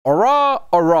Hurrah,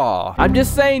 hurrah. I'm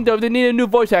just saying though, if they need a new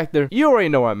voice actor, you already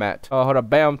know where I'm at. Hold up,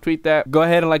 bam, tweet that. Go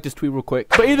ahead and like this tweet real quick.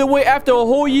 But either way, after a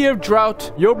whole year of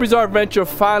drought, Jojo Bizarre Adventure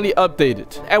finally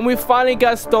updated. And we finally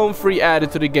got Stone Free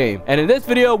added to the game. And in this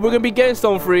video, we're gonna be getting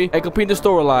Stone Free and completing the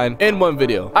storyline in one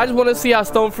video. I just want to see how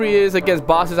Stone Free is against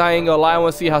bosses. I ain't gonna lie, I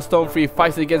want to see how Stone Free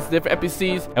fights against different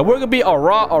NPCs. And we're gonna be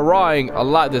hurrah-hurrahing a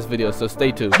lot this video, so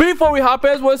stay tuned. Before we hop in,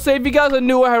 I just want to say if you guys are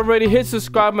new, I have already hit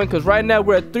subscribe button because right now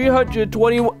we're at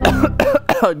 321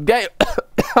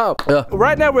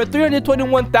 right now we're at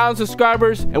 321,000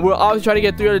 subscribers and we're obviously trying to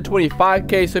get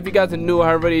 325k. So if you guys are new,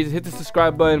 I already hit the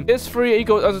subscribe button. It's free and you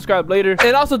can unsubscribe later.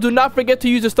 And also do not forget to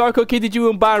use the star code KTG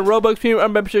when buying Roblox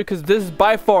Premium membership, because this is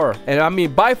by far, and I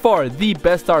mean by far, the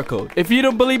best star code. If you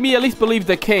don't believe me, at least believe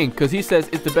the king, because he says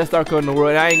it's the best star code in the world,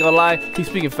 and I ain't gonna lie, he's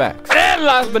speaking facts. And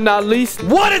last but not least,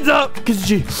 what is up,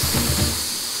 KTG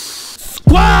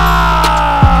Squad?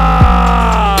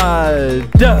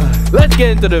 Let's get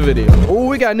into the video. Oh,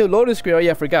 we got a new loading screen. Oh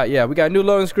yeah, I forgot. Yeah, we got a new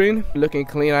loading screen. Looking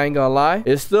clean, I ain't gonna lie.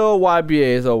 It's still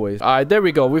YBA as always. All right, there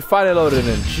we go. We finally loaded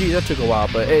in. Gee, that took a while,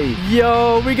 but hey,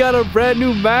 yo, we got a brand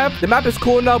new map. The map is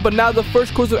cool now, but now the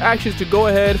first course of action is to go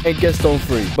ahead and get Stone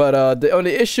Free. But the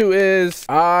only issue is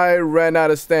I ran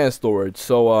out of stand storage.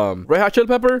 So Red Hot Chili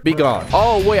Pepper, be gone.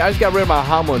 Oh wait, I just got rid of my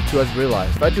hamon too. I just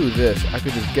realized if I do this, I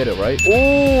could just get it, right?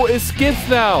 Oh, it skips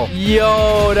now.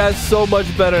 Yo, that's so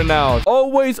much better now.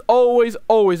 Always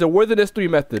the worthiness 3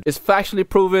 method is factually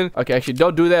proven. Okay, actually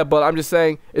don't do that, but I'm just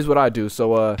saying is what I do.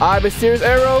 So I have a serious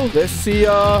arrow. Let's see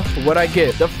what I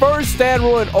get. The first stand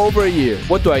roll in over a year.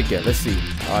 What do I get? Let's see.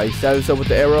 I stab myself with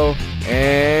the arrow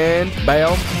and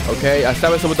bam. Okay, I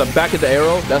stab myself with the back of the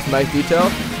arrow. That's nice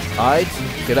detail. All right,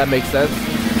 okay, that makes sense.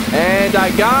 And I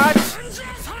got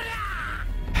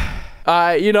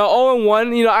you know,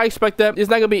 0-1, you know, I expect that. It's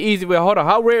not gonna be easy. Wait, hold on.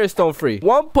 How rare is Stone Free?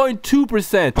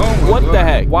 1.2%. What the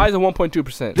heck? Why is it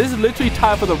 1.2%? This is literally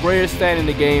tied for the rarest stand in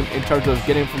the game in terms of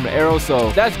getting from the arrow,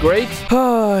 so that's great.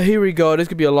 Here we go. This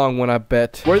could be a long one, I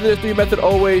bet. Worthiness 3 method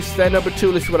always. Stand number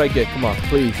 2. Let's see what I get. Come on,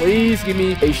 please. Please give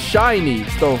me a shiny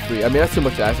Stone Free. I mean, that's too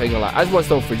much to ask. I ain't gonna lie. I just want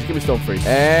Stone Free. Just give me Stone Free.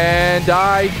 And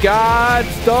I got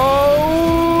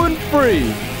Stone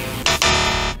Free.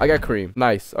 I got cream.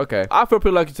 Nice. Okay. I feel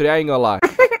pretty lucky today. I ain't gonna lie.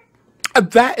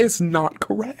 That is not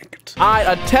correct. Alright,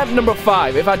 attempt number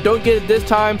 5. If I don't get it this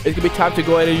time, it's gonna be time to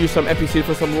go ahead and use some NPC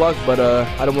for some luck. But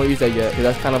I don't want to use that yet, because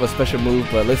that's kind of a special move.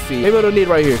 But let's see. Maybe I don't need it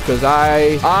right here, because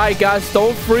I got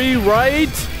Stone Free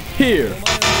right here.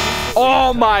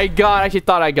 Oh my god, I actually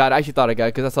thought I got it.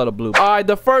 Because I saw the blue. Alright,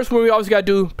 the first one we always gotta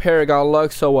do Paragon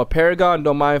luck. So Paragon,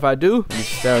 don't mind if I do. You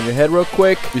stand on your head real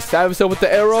quick. You stab yourself with the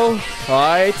arrow.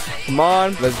 Alright, come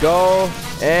on, let's go.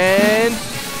 And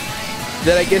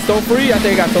did I get Stone Free? I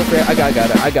think I got Stone Free. I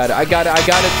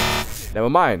got it. Never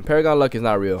mind. Paragon luck is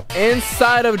not real.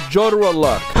 Inside of Jojo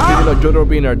luck. You know, Jojo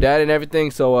being our dad and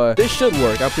everything. So this should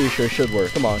work. I'm pretty sure it should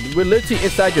work. Come on. We're literally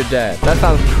inside your dad. That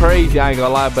sounds crazy. I ain't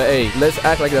gonna lie. But hey, let's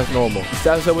act like that's normal. You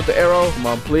stab yourself with the arrow. Come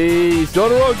on, please.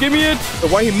 Jojo, give me it.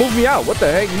 Why he moved me out? What the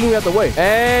heck? He moved me out the way.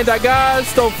 And I got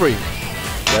Stone Free.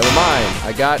 Never mind.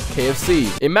 I got KFC.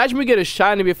 Imagine we get a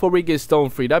shiny before we get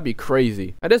Stone Free. That'd be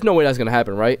crazy. And there's no way that's gonna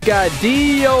happen, right? Got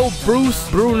Dio Bruce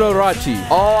Brunorati.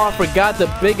 Oh, I forgot the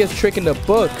biggest trick in the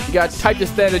book. You gotta type the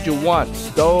stand that you want.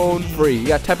 Stone Free. You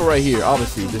gotta type it right here,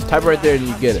 obviously. Just type it right there and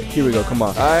you get it. Here we go. Come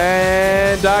on.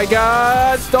 And I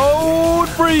got Stone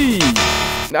Free.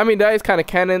 I mean, that is kind of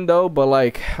canon though, but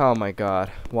like, oh my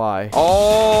god, why?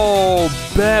 Oh,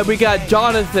 man, we got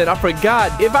Jonathan. I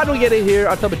forgot. If I don't get it here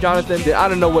on top of Jonathan, then I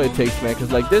don't know what it takes, man.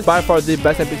 Because like, this by far the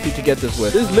best NPC to get this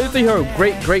with. This is literally her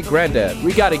great-great-granddad.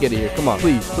 We gotta get it here. Come on,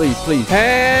 please.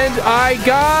 And I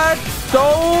got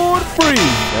Stone Free.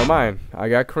 Never mind. I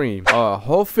got cream.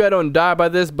 Hopefully I don't die by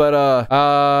this, but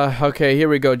okay, here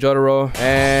we go, Jotaro.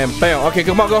 And bam. Okay,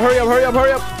 come on, go. Hurry up.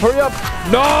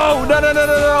 No,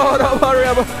 hurry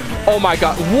up. Oh my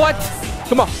god. What?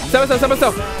 Come on. Stab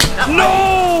myself.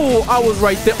 No! I was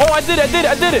right there. Oh, I did it. And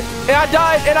I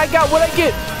died, and I got what I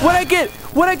get.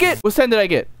 What stand did I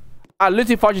get? I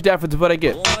literally fought your dad for what I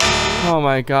get. Oh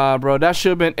my god, bro. That should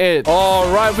have been it.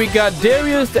 All right, we got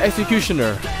Darius the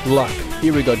Executioner. Luck.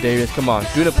 Here we go, Darius. Come on.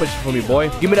 Do the push for me, boy.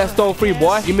 Give me that Stone Free,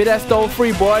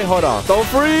 boy. Hold on. Stone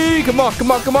Free. Come on.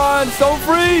 Stone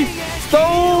Free.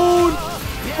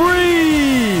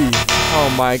 Oh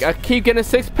my, I keep getting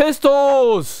 6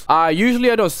 pistols.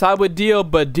 Usually I don't side with Dio,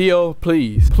 but Dio,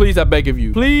 please, I beg of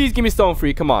you, please give me Stone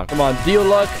Free. Come on, Dio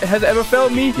luck. Has it ever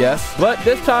failed me? Yes, but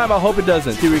this time I hope it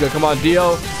doesn't. Here we go. Come on,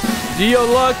 Dio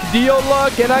luck,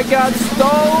 and I got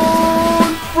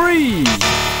Stone Free.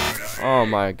 Oh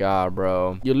my god,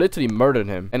 bro. You literally murdered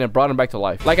him and then brought him back to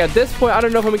life. Like, at this point, I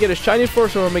don't know if I'm gonna get a shiny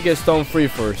first or if I'm gonna get stone free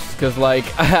first. Because, like,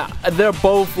 they're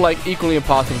both, like, equally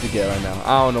impossible to get right now.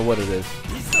 I don't know what it is.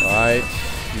 Alright.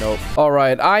 Nope.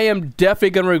 Alright, I am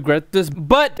definitely gonna regret this,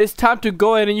 but it's time to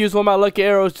go ahead and use one of my lucky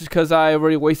arrows just because I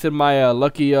already wasted my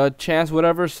lucky chance,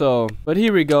 whatever. So, but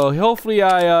here we go. Hopefully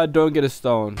I don't get a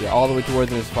stone. Yeah, all the way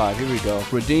towards this 5. Here we go.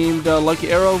 Redeemed lucky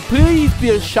arrow. Please be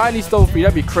a shiny stone free.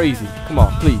 That'd be crazy. Come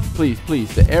on, please, please,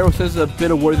 please. The arrow says a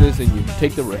bit of worthiness in you.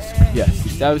 Take the risk.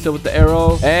 Yes. That was it with the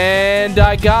arrow. And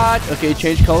I got, okay,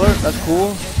 change color. That's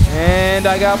cool. And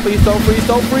I got, please, stone free,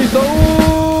 stone free,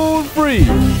 stone free.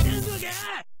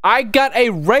 I got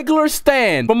a regular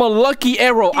stand from a lucky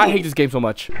arrow. I hate this game so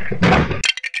much.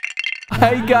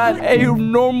 I got a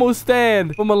normal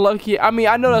stand from a lucky. I mean,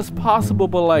 I know that's possible,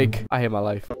 but like, I hate my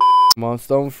life. Come on,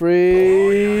 stone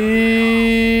free.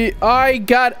 I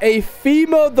got a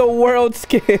female of the world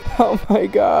skin. Oh my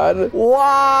god.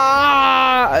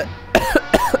 Wow.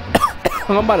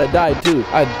 I'm about to die too.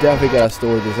 I definitely gotta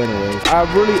store this anyways. I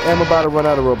really am about to run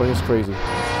out of Roblox. It's crazy.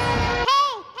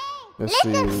 Let's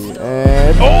see.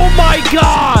 And oh my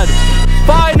god!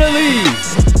 Finally!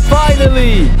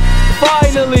 Finally!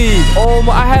 Finally! Oh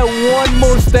my, I had one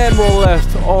more stand roll left.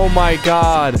 Oh my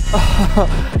god.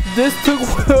 This took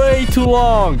way too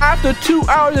long. After 2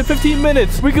 hours and 15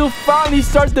 minutes, we can finally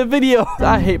start the video.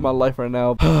 I hate my life right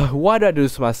now. Why did I do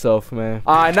this to myself, man?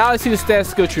 Alright, now let's see the stat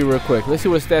skill tree real quick. Let's see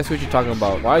what stat skill tree you're talking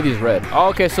about. Why are these red? Oh,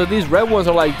 okay, so these red ones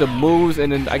are like the moves,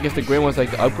 and then I guess the green ones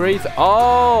like the upgrades.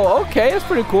 Oh, okay, that's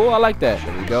pretty cool. I like that.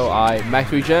 There we go. Alright,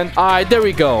 max regen. Alright, there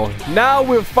we go. Now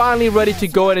we're finally ready to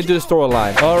go ahead and do the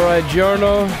storyline. Alright,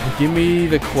 Journal, give me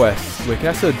the quest. Wait, can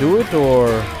I still do it, or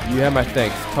you have my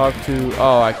thanks? Talk to,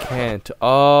 oh, I can't.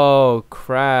 Oh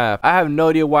crap, I have no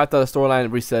idea why I thought the storyline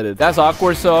resetted. That's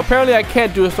awkward. So apparently I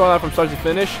can't do a storyline from start to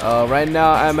finish. Right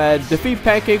now I'm at defeat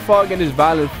Pancake Fog and his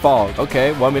violent fog.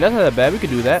 Okay, well, I mean, that's not that bad. We could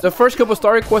do that. The first couple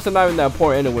story quests are not even that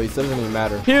important anyway, so it doesn't really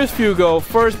matter. Here's Fugo,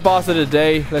 first boss of the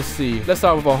day. Let's see, let's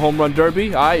start with a home run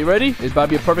derby. All right, you ready? It's about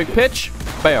to be a perfect pitch.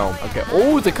 Bam. Okay.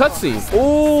 Oh, it's a cutscene.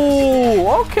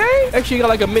 Oh, okay, actually got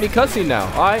like a mini cutscene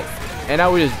now. All right, and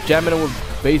now we're just jamming it with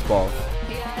baseball.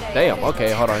 Damn.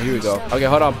 Okay, hold on. Here we go. Okay,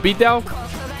 hold on. Beat down.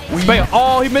 Bam.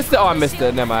 Oh, he missed it. Oh, I missed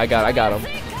it. Never mind. I got him.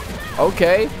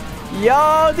 Okay.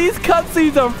 Yo, these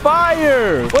cutscenes are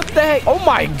fire. What the heck? Oh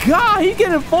my god, he's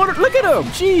getting folded. Look at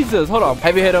him. Jesus. Hold on.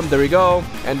 Heavy hit him. There we go.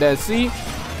 And then see.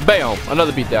 Bam.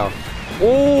 Another beat down.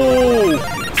 Oh.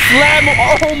 Slam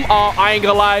him. Oh, I ain't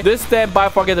gonna lie. This stand by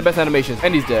far gets the best animations.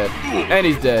 And he's dead. And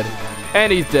he's dead. And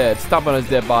he's dead. Stop on his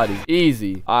dead body.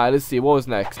 Easy. Alright, let's see. What was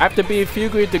next? After being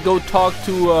Fugo, you have to go talk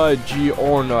to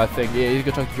Giorno, I think. Yeah, he's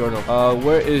gonna talk to Giorno.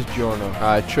 Where is Giorno?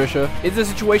 Alright, Trisha. Is the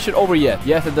situation over yet?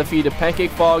 Yes, I defeated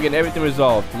Pancake Fog and everything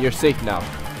resolved. You're safe now.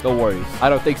 No worries. I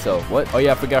don't think so. What? Oh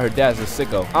yeah, I forgot her dad's a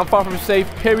sicko. I'm far from safe.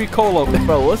 Pericolo.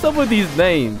 Bro, what's up with these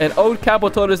names? And Old Capo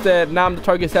told us that now I'm the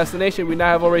target assassination. We now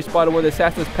have already spotted one of the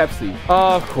assassins, Pepsi.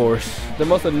 Of course. The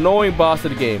most annoying boss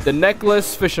of the game. The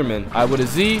Necklace Fisherman. Alright, with a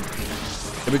Z.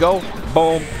 Here we go.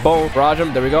 Boom, boom. Barrage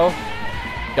him. There we go.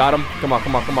 Got him. Come on,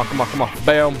 come on, come on, come on, come on.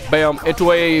 Bam, bam.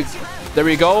 Into a... There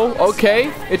we go.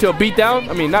 Okay. Into a beatdown.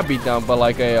 I mean, not beatdown, but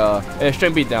like a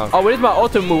straight beatdown. Oh, it is my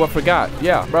ultimate move. I forgot.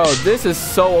 Yeah. Bro, this is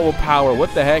so overpowered.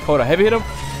 What the heck? Hold on. Heavy hit him.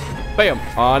 Bam.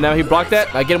 Oh, now he blocked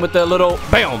that. I get him with the little...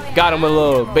 Bam. Got him with a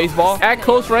little baseball. At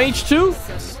close range, too.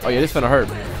 Oh, yeah. This finna hurt.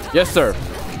 Yes, sir.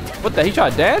 What the... He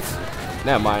tried to dance?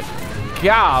 Never mind.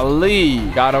 Golly.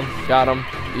 Got him. Got him.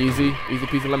 Easy. Easy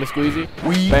peasy lemon squeezy.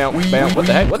 Bam. Bam. What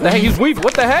the heck? What the heck? He's weaving.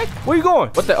 What the heck? Where you going?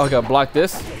 What the... Okay, block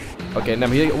this. Okay, now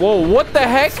he... Whoa, what the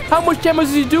heck? How much damage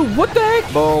does he do? What the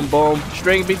heck? Boom, boom.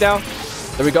 String beat down.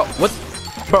 There we go. What?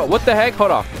 Bro, what the heck?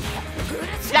 Hold on.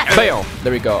 Bam.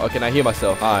 There we go. Okay, now I heal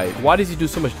myself. All right. Why does he do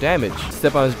so much damage?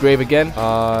 Step on his grave again.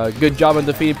 Good job on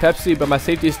defeating Pepsi, but my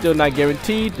safety is still not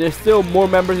guaranteed. There's still more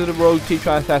members of the rogue team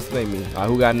trying to assassinate me.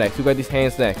 Who got next? Who got these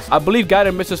hands next? I believe God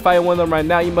and Mr. fighting one of them right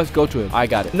now. You must go to him. I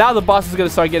got it. Now the boss is gonna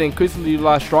start getting increasingly a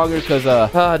lot stronger because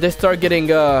they start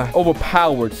getting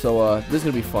overpowered. So this is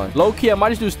gonna be fun. Low key, I might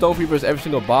just do stone free versus every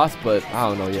single boss, but I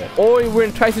don't know yet. Or we're in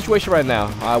a tight situation right now.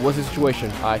 What's the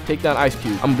situation? Take down Ice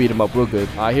Cube. I'm gonna beat him up real good.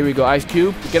 Here we go. Ice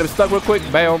Cube. Get him stuck real quick.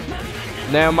 Bam.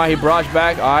 Now he barrage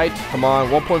back. All right, come on.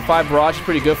 1.5 barrage is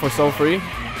pretty good for stone free.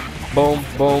 Boom,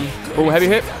 boom, boom. Heavy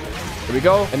hit. Here we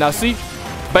go. And now see.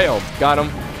 Bam. Got him.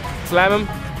 Slam him.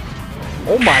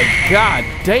 Oh my god.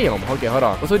 Damn. Okay, hold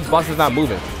on. What's with these bosses not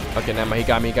moving? Okay, now he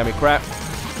got me. He got me. Crap.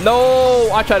 No.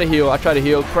 I try to heal. I try to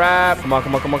heal. Crap. Come on,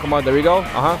 come on, come on, come on. There we go.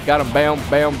 Got him. Bam,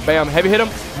 bam, bam. Heavy hit him.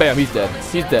 Bam. He's dead.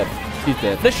 He's dead. He's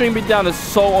dead. This string beat down is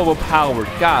so overpowered.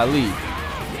 Golly.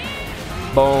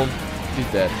 Boom. He's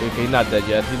dead. Okay, he's not dead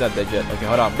yet. He's not dead yet. Okay,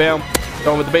 hold on. Bam.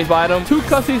 Throw him with the baseball item. 2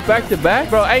 cussies back to back.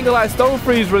 Bro, I ain't gonna lie. Stone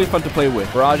Free is really fun to play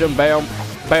with. Barrage him. Bam.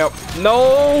 Bam.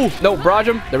 No. No, barrage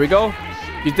him. There we go.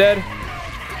 He's dead.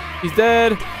 He's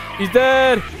dead. He's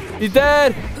dead. He's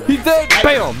dead. He's dead.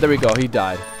 Bam. There we go. He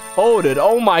died. Hold it.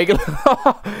 Oh my god.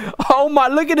 Oh my.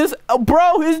 Look at this. Oh,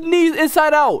 bro, his knee's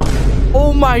inside out.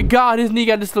 Oh my god. His knee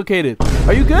got dislocated.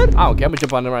 Are you good? I don't care. I'm gonna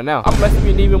jump on it right now. I'm messing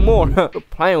with you even more. Quit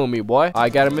playing with me, boy. I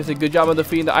gotta miss a good job of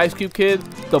defeating the Ice Cube Kid.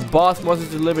 The boss wants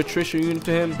to deliver Trisha unit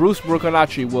to him. Bruce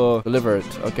Burkonacci will deliver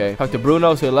it. Okay. Talk to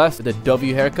Bruno to the left with the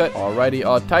W haircut. Alrighty,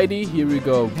 all tidy. Here we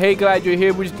go. Hey, glad you're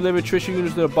here. We just delivered Trisha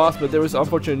units to the boss, but there was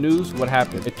unfortunate news. What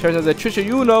happened? It turns out that Trisha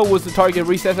Uno was the target of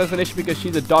recent assassination because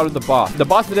she's the daughter of the boss. The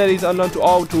boss identity is unknown to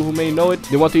all who may know it.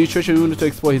 They want to use Trisha Uno to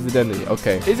exploit his identity.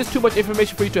 Okay. Is this too much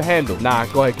information for you to handle? Nah,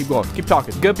 go ahead. Keep going. Keep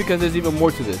talking. Good, because there's even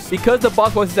more to this. Because the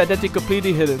boss wants his identity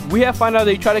completely hidden, we have found out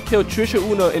that he tried to kill Trisha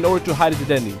Uno in order to hide his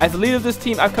identity. As the leader of this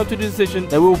team, I've come to the decision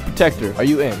that we will protect her. Are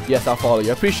you in? Yes, I'll follow you.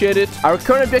 I appreciate it. Our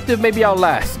current objective may be our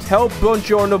last. Help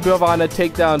Buongiorno Giovanna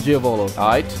take down Diavolo.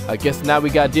 Alright. I guess now we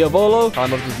got Diavolo. I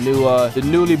don't know if this new, the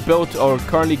newly built or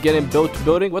currently getting built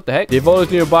building. What the heck? Diavolo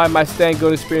is nearby. My stand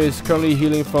good experience is currently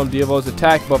healing from Diavolo's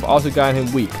attack, but I've also gotten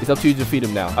him weak. It's up to you to defeat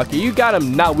him now. Okay, you got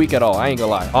him not weak at all. I ain't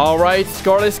gonna lie. Alright,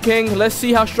 Scarlet's King. Let's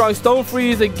see how strong Stone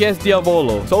Free is against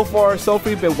Diavolo. So far, Stone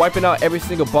Free been wiping out every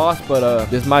single boss, but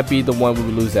this might be the one we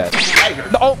will lose at.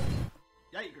 Oh!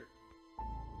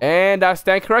 And I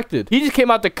stand corrected. He just came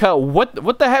out the cut. What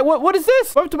the heck? What is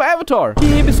this? Welcome to my avatar. He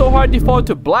hit me so hard, default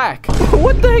to black.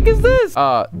 What the heck is this?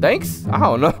 Thanks? I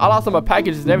don't know. I lost all my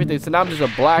packages and everything, so now I'm just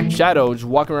a black shadow just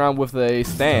walking around with a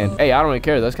stand. Hey, I don't really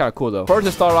care. That's kind of cool, though. First,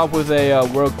 let's start off with a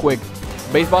real quick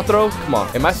baseball throw. Come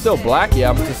on. Am I still black?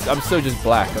 Yeah, I'm still just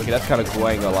black. Okay, that's kind of cool.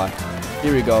 I ain't gonna lie.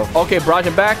 Here we go. Okay, barrage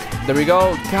him back. There we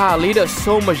go. God, he does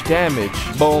so much damage.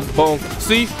 Boom, boom.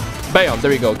 See? Bam. There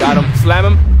we go. Got him. Slam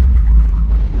him.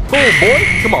 Boom, boy.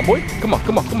 Come on, boy. Come on,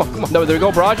 come on, come on, come on. No, there we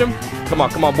go. Barrage him. Come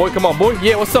on, boy. Come on, boy.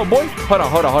 Yeah, what's up, boy?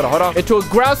 Hold on. Into a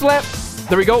ground slam.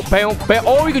 There we go. Bam, bam.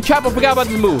 Oh, you can chop. I forgot about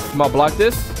this move. Come on, block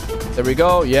this. There we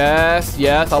go. Yes,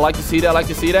 yes. I like to see that.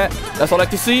 That's what I like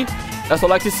to see. That's what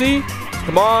I like to see.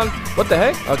 Come on. What the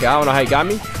heck? Okay, I don't know how he got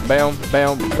me. Bam,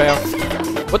 bam, bam.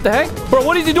 What the heck? Bro,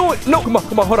 what is he doing? No, come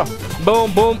on, hold on.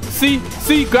 Boom, boom. See,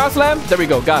 ground slam. There we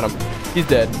go. Got him. He's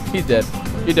dead. You're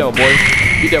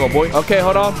dead, my boy. Okay,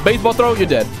 hold on. Baseball throw. You're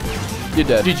dead.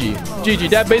 GG.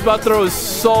 That baseball throw is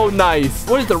so nice.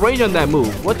 What is the range on that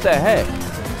move? What the heck?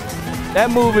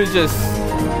 That move is just...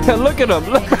 Look at him.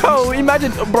 Bro,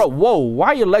 imagine... Bro, whoa. Why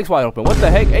are your legs wide open? What the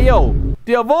heck? Hey, yo.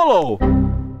 Diavolo.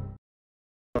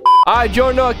 Alright,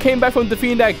 Giorno, I came back from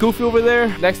defeating that goofy over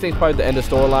there. Next thing's probably the end of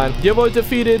storyline. Diavolo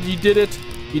defeated. You did it.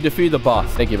 You defeated the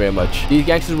boss. Thank you very much. These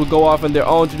gangsters will go off on their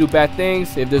own to do bad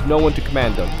things if there's no one to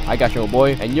command them. I got you, my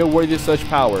boy. And you're worthy of such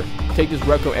power. Take this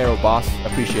Requiem arrow, boss.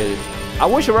 Appreciate it. I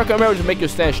wish a Requiem arrow would make your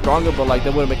stand stronger, but like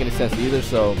that wouldn't make any sense either.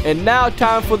 So, and now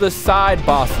time for the side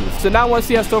bosses. So now I want to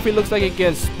see how Stone Free looks like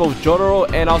against both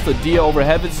Jotaro and also Dio over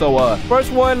heaven. So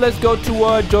first one, let's go to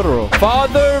Jotaro.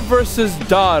 Father versus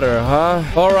daughter, huh?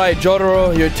 All right,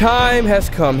 Jotaro, your time has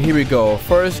come. Here we go.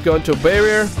 First, go into a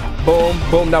barrier. Boom,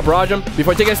 boom. Now barrage him.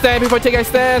 Before I take a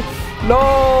stand.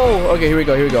 No. Okay, here we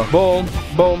go. Boom,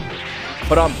 boom.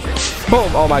 Hold on.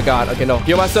 Boom. Oh my god. Okay, no.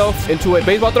 Heal myself into a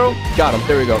baseball throw. Got him.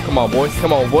 There we go. Come on, boy.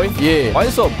 Yeah. Why is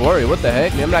it so blurry? What the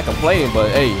heck? I mean, I'm not complaining, but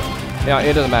hey. Yeah,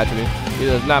 it doesn't matter to me. It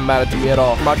does not matter to me at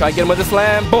all. I'm gonna try to get him with a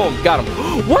slam. Boom. Got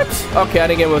him. What? Okay, I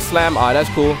didn't get him with a slam. Alright, that's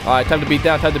cool. Alright, time to beat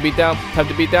down.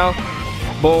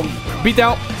 Boom. Beat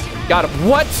down. Got him.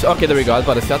 What? Okay, there we go. I was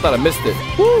about to say. I thought I missed it.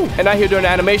 Woo. And I heal during the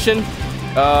animation.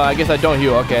 I guess I don't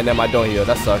heal. Okay, and then I don't heal.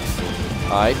 That sucks.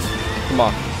 Alright. Come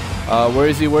on. Where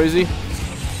is he?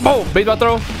 Boom! Baseball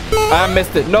throw. I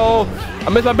missed it. No!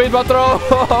 I missed my baseball throw.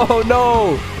 Oh,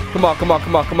 no! Come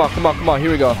on.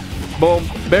 Here we go. Boom.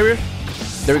 Barrier.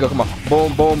 There we go. Come on.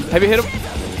 Boom, boom. Have you hit him?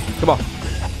 Come on.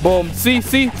 Boom. See?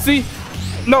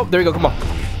 No. There we go. Come on.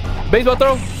 Baseball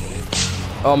throw.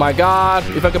 Oh, my God.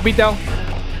 If I could beat down.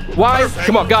 Why?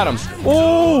 Come on. Got him.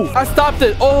 Oh! I stopped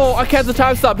it. Oh, I canceled the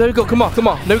time stop. There we go. Come on.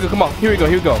 There we go. Come on. Here we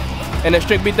go. And the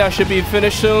straight beatdown should be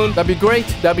finished soon. That'd be great.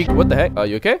 What the heck? Are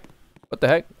you okay? What the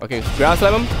heck? Okay, ground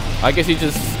slam him. I guess he's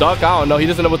just stuck. I don't know. He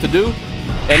doesn't know what to do.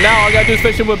 And now all I gotta do is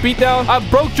finish him with beatdown. I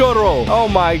broke Jotaro. Oh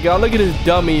my god. Look at this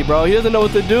dummy, bro. He doesn't know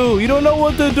what to do. You don't know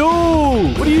what to do.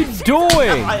 What are you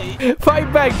doing?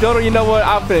 Fight back, Jotaro. You know what?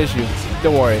 I'll finish you.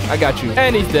 Don't worry. I got you.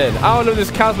 And he's dead. I don't know if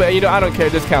this counts, but I don't care.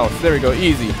 This counts. There we go.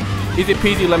 Easy. Easy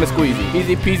peasy lemon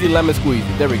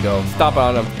squeezy. There we go. Stop it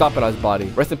on him. Stop it on his body.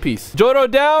 Rest in peace.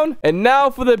 Jotaro down. And now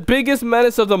for the biggest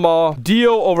menace of them all.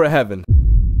 Dio over heaven.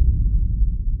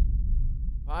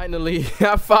 Finally,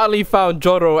 I finally found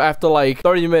Jojo after like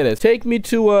 30 minutes. Take me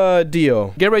to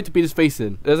Dio. Get ready to beat his face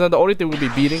in. That's not the only thing we'll be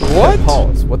beating. What?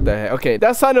 Pause. What the heck? Okay,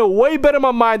 that sounded way better in my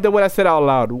mind than when I said it out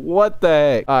loud. What the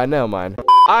heck? Alright, never mind.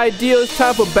 Alright, Dio, it's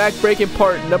time for back-breaking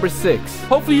part number 6.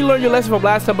 Hopefully you learned your lesson from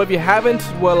last time, but if you haven't,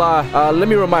 well, let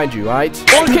me remind you, alright?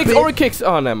 Over kicks.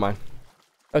 Oh, never mind.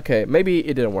 Okay, maybe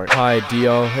it didn't work. Alright,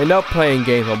 Dio. Enough playing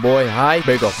games, my boy. Alright,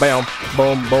 there you go. Bam.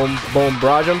 Boom, boom, boom.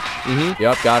 Barrage him.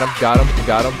 Yep, got him. Got him.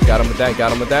 Got him. Got him with that.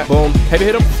 Got him with that. Boom. Heavy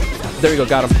hit him. There we go.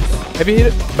 Got him. Heavy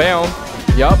hit it. Bam.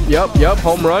 Yup.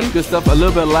 Home run. Good stuff. A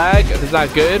little bit of lag. It's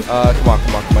not good. Come on.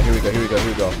 Here we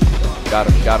go. Got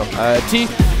him. T.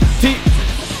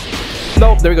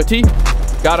 Nope. There we go. T.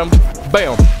 Got him.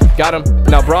 Bam. Got him.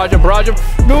 Now barrage him.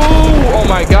 No. Oh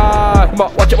my god. Come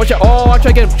on. Watch it. Oh,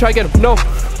 try to get him. No.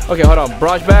 Okay, hold on.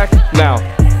 Barrage back. Now.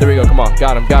 There we go. Come on.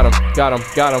 Got him.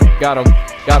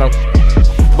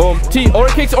 Boom. T.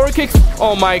 Aura kicks.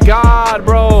 Oh my god,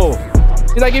 bro.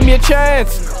 He's not giving me a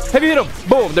chance. Heavy hit him.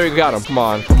 Boom. There you go. Got him. Come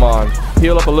on.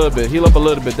 Heal up a little bit.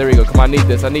 There we go. Come on.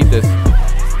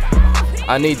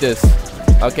 I need this.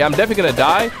 Okay, I'm definitely gonna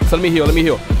die. So let me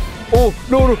heal. Oh,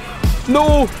 no.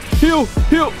 Heal.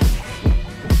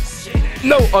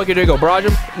 No. Okay, there you go. Barrage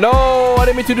him. No, I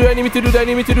didn't mean to do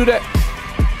that.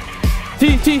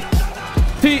 T.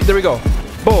 There we go.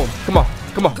 Boom. Come on.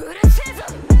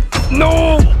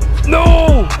 No.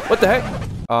 What the heck?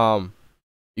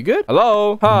 You good?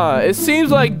 Hello? It seems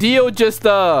like Dio just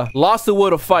lost the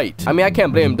will to fight. I mean, I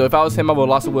can't blame him though. If I was him, I would have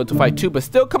lost the will to fight too. But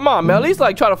still, come on, man. At least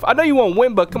like try to. I know you won't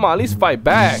win, but come on, at least fight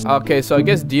back. Okay, so I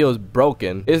guess Dio's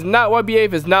broken. It's not YBA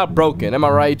if it's not broken. Am I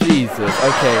right? Jesus.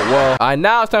 Okay, well,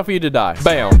 now it's time for you to die.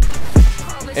 Bam.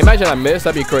 Imagine I missed.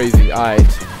 That'd be crazy. All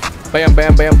right. Bam.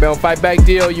 Fight back,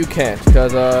 Dio. You can't,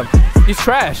 cause he's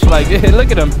trash. Like,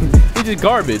 look at him. He's just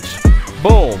garbage.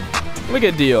 Boom. Look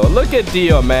at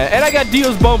Dio, man. And I got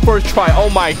Dio's bone first try. Oh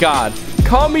my god.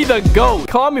 Call me the GOAT.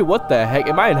 Call me what the heck?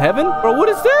 Am I in heaven? Bro, what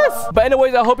is this? But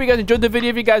anyways, I hope you guys enjoyed the video.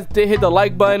 If you guys did, hit the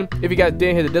like button. If you guys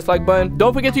didn't, hit the dislike button.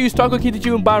 Don't forget to use star code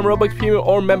KTG when buying Roblox Premium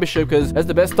or membership, because that's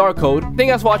the best star code. Thank you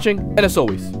guys for watching. And as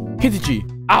always,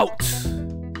 KTG out.